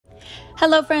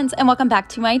Hello friends, and welcome back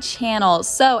to my channel.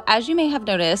 So as you may have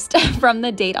noticed from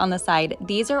the date on the side,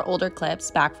 these are older clips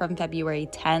back from February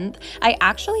 10th. I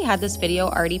actually had this video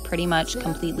already pretty much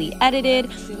completely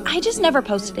edited. I just never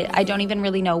posted it. I don't even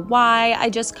really know why. I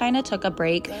just kind of took a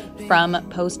break from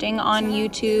posting on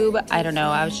YouTube. I don't know,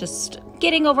 I was just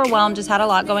getting overwhelmed, just had a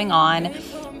lot going on.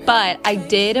 But I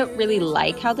did really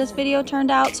like how this video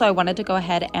turned out, so I wanted to go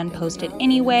ahead and post it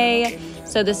anyway.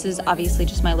 So this is obviously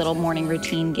just my little morning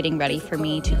routine getting ready for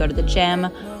me to go to the gym,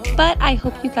 but I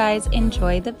hope you guys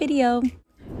enjoy the video.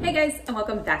 Hey guys, and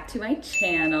welcome back to my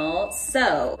channel.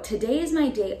 So today is my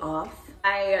day off.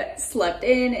 I slept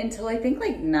in until I think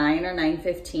like 9 or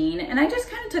 9:15, and I just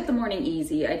kind of took the morning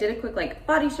easy. I did a quick like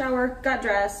body shower, got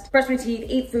dressed, brushed my teeth,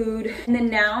 ate food, and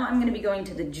then now I'm gonna be going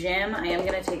to the gym. I am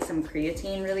gonna take some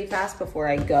creatine really fast before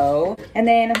I go, and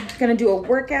then I'm gonna do a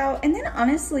workout, and then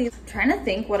honestly, I'm trying to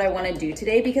think what I wanna do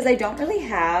today because I don't really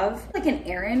have like an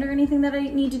errand or anything that I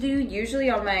need to do. Usually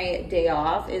on my day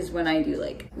off is when I do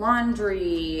like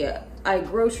laundry, I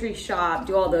grocery shop,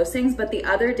 do all those things. But the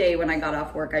other day when I got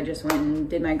off work, I just went and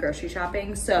did my grocery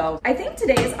shopping. So I think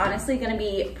today is honestly gonna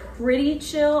be pretty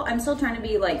chill. I'm still trying to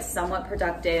be like somewhat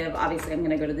productive. Obviously I'm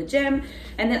gonna go to the gym.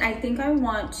 And then I think I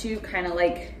want to kind of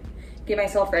like get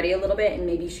myself ready a little bit and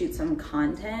maybe shoot some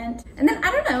content. And then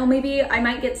I don't know, maybe I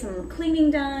might get some cleaning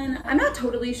done. I'm not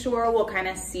totally sure, we'll kind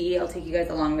of see. I'll take you guys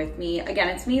along with me. Again,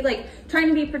 it's me like trying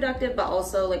to be productive, but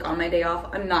also like on my day off,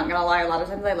 I'm not gonna lie, a lot of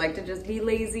times I like to just be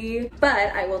lazy,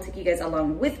 but I will take you guys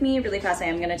along with me. Really fast, I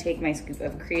am gonna take my scoop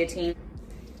of creatine.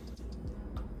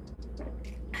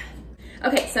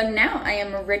 Okay, so now I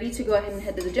am ready to go ahead and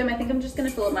head to the gym. I think I'm just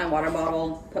gonna fill up my water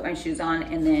bottle, put my shoes on,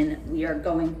 and then we are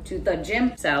going to the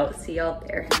gym. So see y'all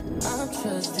there. I'm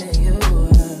trusting you.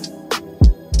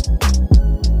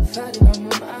 Fighting on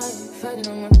my mind, fighting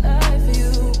on my life for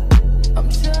you. I'm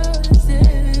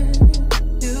trusting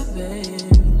you, babe.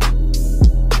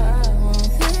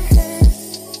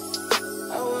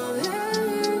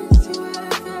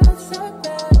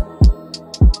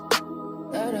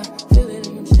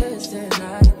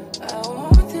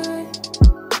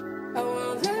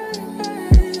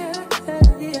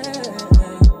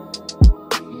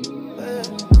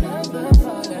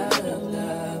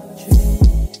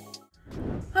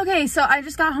 Okay, so I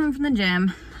just got home from the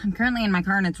gym. I'm currently in my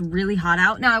car and it's really hot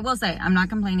out. Now I will say I'm not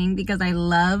complaining because I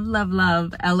love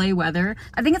LA weather.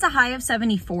 I think it's a high of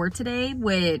 74 today,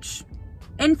 which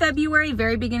in February,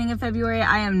 very beginning of February,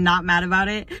 I am not mad about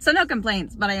it. So no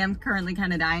complaints, but I am currently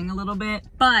kind of dying a little bit.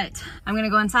 But I'm gonna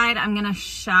go inside, I'm gonna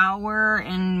shower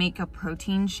and make a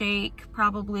protein shake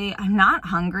probably. I'm not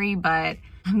hungry, but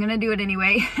I'm gonna do it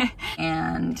anyway.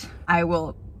 And I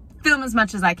will film as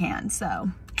much as I can, so.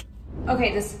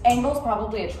 Okay, this angle's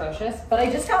probably atrocious, but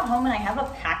I just got home and I have a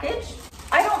package.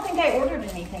 I don't think I ordered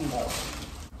anything though,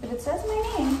 but it says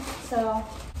my name, so.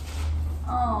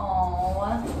 Oh,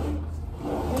 I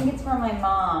think it's from my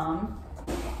mom.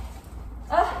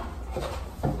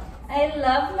 I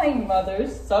love my mother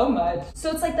so much.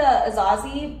 So it's like the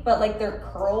Azazi, but like their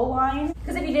curl line.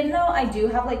 Because if you didn't know, I do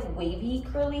have like wavy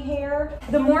curly hair.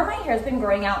 The more my hair's been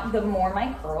growing out, the more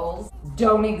my curls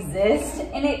don't exist,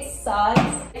 and it sucks.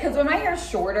 Because when my hair's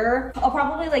shorter, I'll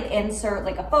probably like insert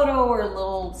like a photo or a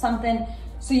little something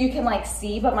so you can like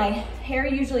see, but my hair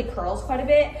usually curls quite a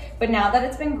bit. But now that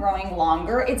it's been growing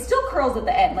longer, it still curls at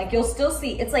the end. Like you'll still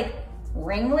see, it's like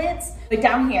ringlets, like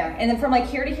down here. And then from like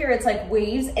here to here, it's like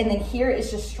waves, and then here it's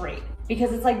just straight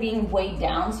because it's like being weighed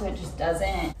down, so it just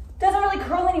doesn't really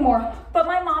curl anymore. But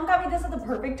my mom got me this at the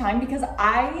perfect time because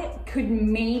I could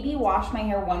maybe wash my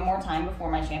hair one more time before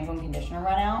my shampoo and conditioner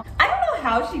run out. I don't know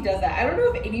how she does that. I don't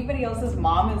know if anybody else's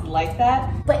mom is like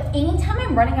that, but anytime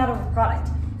I'm running out of a product,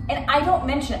 and I don't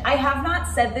mention it, I have not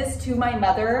said this to my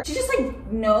mother. She just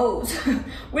like knows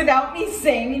without me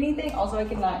saying anything. Also, I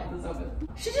cannot get this open.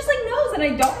 She just like knows and I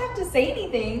don't have to say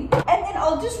anything. And then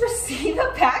I'll just receive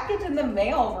a package in the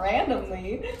mail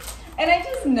randomly. And I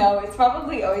just know it's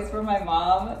probably always from my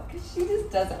mom because she just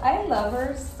does it. I love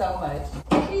her so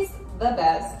much. She's the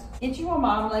best. Get you a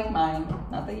mom like mine.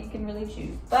 Not that you can really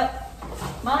choose, but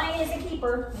mine is a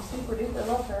keeper. I super duper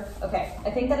love her. Okay, I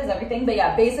think that is everything. But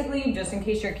yeah, basically, just in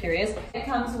case you're curious, it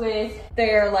comes with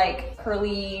their like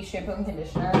curly shampoo and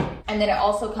conditioner. And then it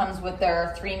also comes with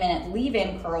their 3-minute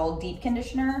leave-in curl deep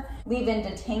conditioner, leave-in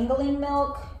detangling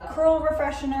milk, curl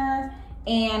refreshener,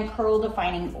 and curl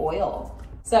defining oil.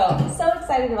 So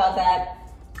excited about that.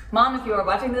 Mom, if you are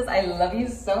watching this, I love you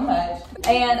so much.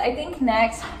 And I think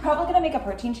next, I'm probably gonna make a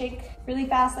protein shake really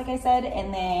fast, like I said,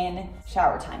 and then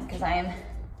shower time, because I am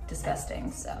disgusting.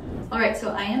 So, all right, so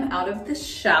I am out of the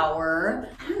shower.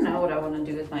 I don't know what I want to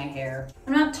do with my hair.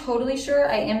 I'm not totally sure.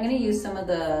 I am going to use some of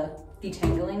the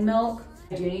detangling milk.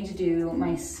 I do need to do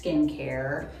my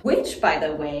skincare, which, by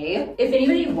the way, if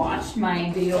anybody watched my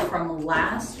video from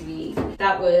last week,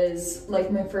 that was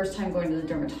like my first time going to the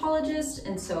dermatologist.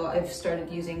 And so I've started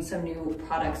using some new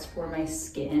products for my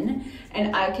skin.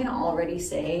 And I can already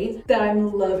say that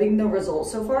I'm loving the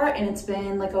results so far. And it's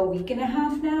been like a week and a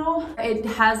half now. It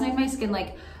has made my skin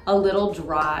like a little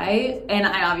dry. And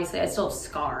I still have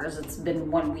scars. It's been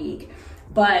 1 week.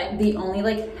 But the only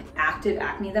like active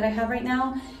acne that I have right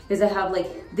now is I have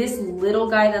like this little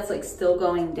guy that's like still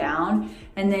going down.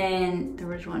 And then the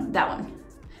which one? That one.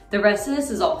 The rest of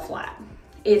this is all flat.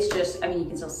 It's just, I mean, you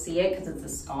can still see it because it's a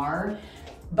scar,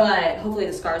 but hopefully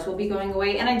the scars will be going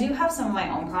away. And I do have some of my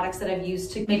own products that I've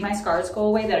used to make my scars go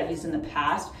away that I've used in the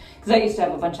past. Because I used to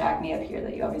have a bunch of acne up here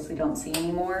that you obviously don't see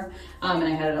anymore. And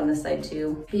I had it on this side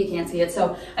too, but you can't see it.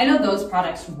 So I know those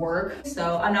products work.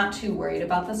 So I'm not too worried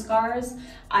about the scars.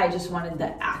 I just wanted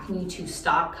the acne to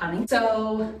stop coming.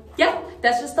 So yeah,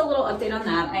 that's just a little update on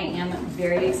that. I am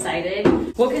very excited.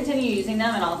 We'll continue using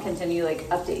them and I'll continue like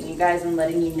updating you guys and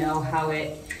letting you know how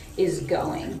it is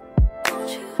going.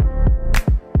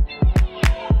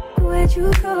 Where'd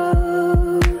you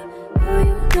go? Oh,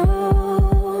 you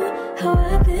know how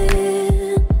I've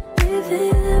been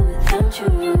living without you.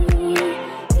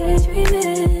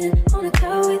 Daydreaming on a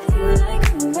cloud with you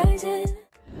like horizon.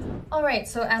 All right,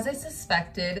 so as I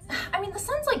suspected, I mean, the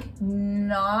sun's like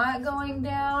not going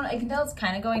down. I can tell it's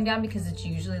kind of going down because it's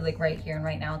usually like right here and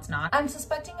right now it's not. I'm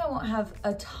suspecting I won't have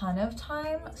a ton of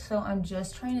time. So I'm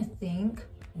just trying to think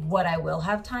what I will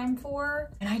have time for.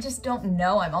 And I just don't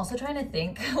know. I'm also trying to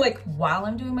think like while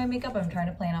I'm doing my makeup, I'm trying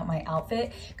to plan out my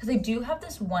outfit because I do have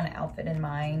this one outfit in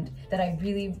mind that I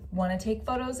really want to take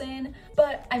photos in,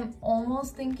 but I'm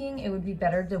almost thinking it would be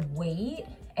better to wait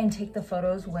and take the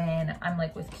photos when I'm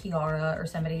like with Kiara or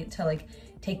somebody to like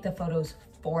take the photos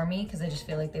for me because I just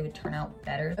feel like they would turn out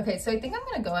better. Okay, so I think I'm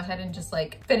gonna go ahead and just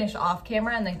like finish off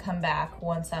camera and then come back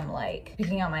once I'm like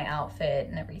picking out my outfit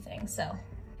and everything. So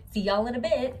see y'all in a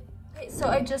bit. Okay, so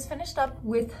I just finished up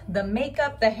with the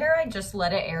makeup. The hair, I just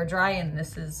let it air dry and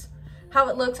this is how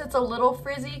it looks. It's a little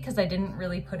frizzy because I didn't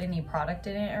really put any product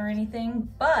in it or anything.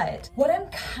 But what I'm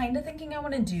kind of thinking I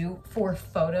want to do for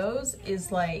photos is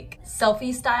like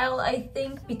selfie style, I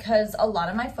think, because a lot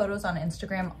of my photos on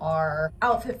Instagram are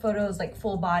outfit photos, like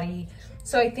full body.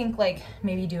 So I think like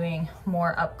maybe doing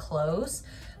more up close.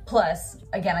 Plus,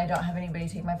 again, I don't have anybody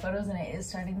take my photos and it is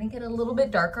starting to get a little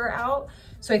bit darker out.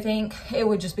 So I think it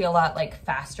would just be a lot like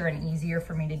faster and easier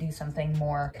for me to do something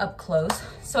more up close.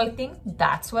 So I think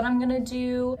that's what I'm gonna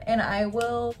do. And I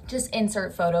will just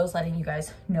insert photos letting you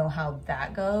guys know how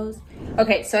that goes.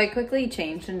 Okay, so I quickly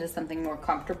changed into something more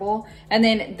comfortable. And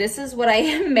then this is what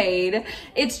I made.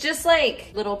 It's just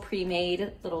like little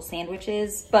pre-made little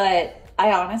sandwiches, but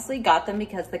I honestly got them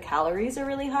because the calories are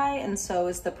really high and so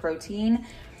is the protein.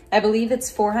 I believe it's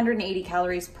 480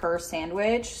 calories per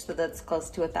sandwich, so that's close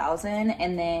to 1,000.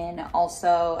 And then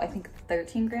also, I think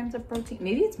 13 grams of protein.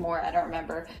 Maybe it's more, I don't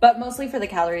remember. But mostly for the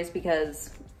calories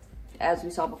because, as we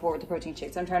saw before with the protein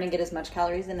shakes, I'm trying to get as much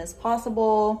calories in as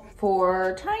possible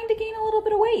for trying to gain a little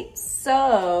bit of weight.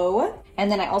 So, and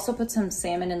then I also put some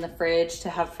salmon in the fridge to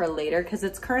have for later because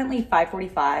it's currently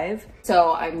 5:45.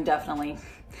 So I'm definitely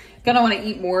gonna want to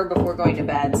eat more before going to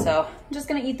bed, so I'm just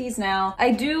gonna eat these now.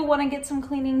 I do want to get some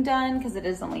cleaning done because it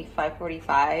is only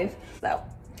 5:45. So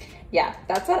yeah,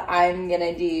 that's what I'm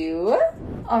gonna do.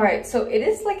 All right, so it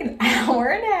is like an hour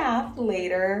and a half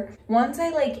later. Once I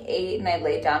like ate and I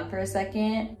laid down for a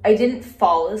second, I didn't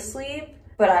fall asleep,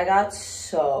 but I got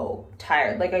so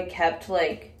tired. Like I kept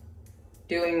like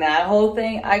doing that whole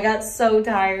thing. I got so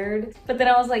tired, but then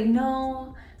I was like,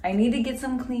 no, I need to get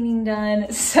some cleaning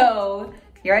done. So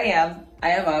here I am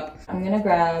up. I'm gonna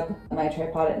grab my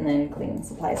tripod and then cleaning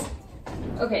supplies.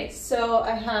 Okay, so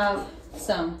I have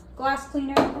some glass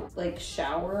cleaner, like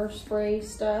shower spray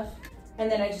stuff.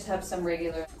 And then I just have some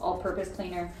regular all-purpose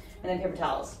cleaner and then paper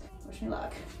towels. Wish me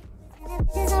luck.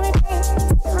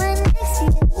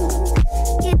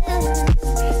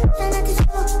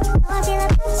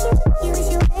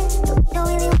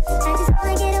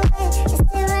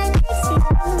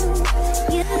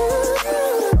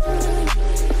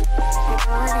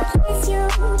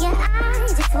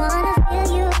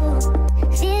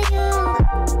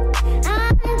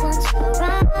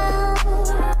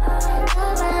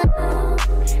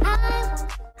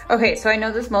 Okay, so I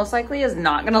know this most likely is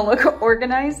not gonna look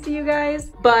organized to you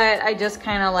guys, but I just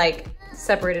kind of like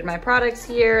separated my products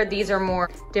here. These are more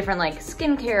different like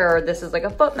skincare. This is like a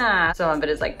foot mask. Some of it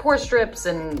is like pore strips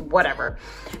and whatever.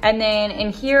 And then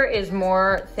in here is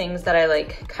more things that I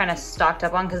like kind of stocked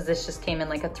up on because this just came in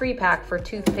like a 3-pack for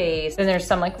toothpaste. Then there's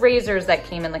some like razors that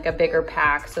came in like a bigger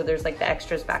pack. So there's like the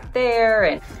extras back there.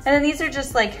 And then these are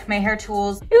just like my hair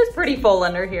tools. It was pretty full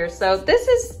under here. So this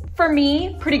is, for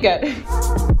me, pretty good.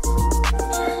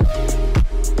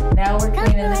 Now we're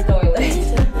cleaning the toilet.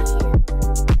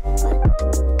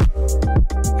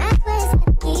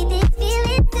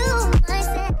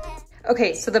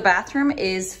 Okay, so the bathroom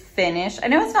is finished. I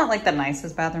know it's not like the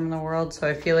nicest bathroom in the world, so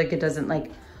I feel like it doesn't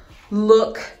like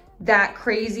look that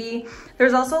crazy.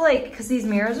 There's also like, cause these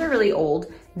mirrors are really old.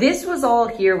 This was all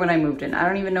here when I moved in. I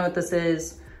don't even know what this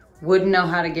is. Wouldn't know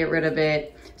how to get rid of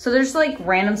it. So there's like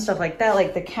random stuff like that,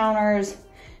 like the counters.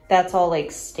 That's all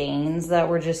like stains that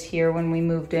were just here when we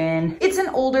moved in. It's an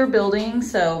older building,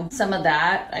 so some of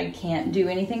that I can't do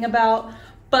anything about.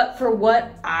 But for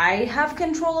what I have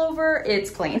control over, it's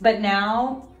clean. But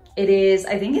now it is,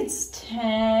 I think it's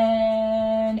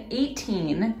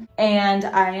 10:18, and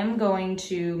I am going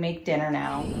to make dinner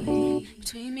now.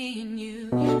 Between me and you,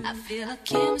 I feel a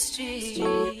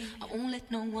chemistry. I won't let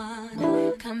no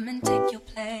one come and take your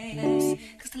place.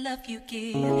 Cause the love you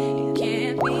give, it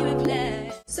can't be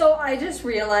replaced. So I just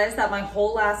realized that my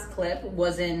whole last clip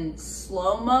was in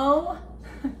slow-mo.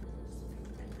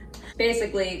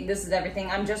 Basically, this is everything.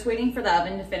 I'm just waiting for the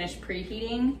oven to finish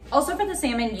preheating. Also for the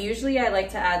salmon, usually I like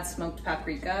to add smoked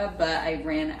paprika, but I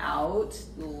ran out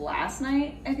last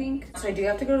night, I think. So I do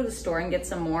have to go to the store and get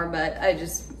some more, but I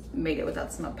just made it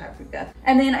without smoked paprika.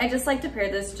 And then I just like to pair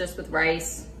this just with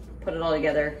rice, put it all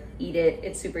together, eat it.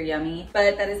 It's super yummy.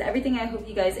 But that is everything. I hope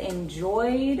you guys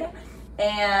enjoyed,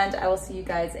 and I will see you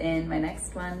guys in my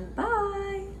next one.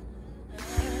 Bye.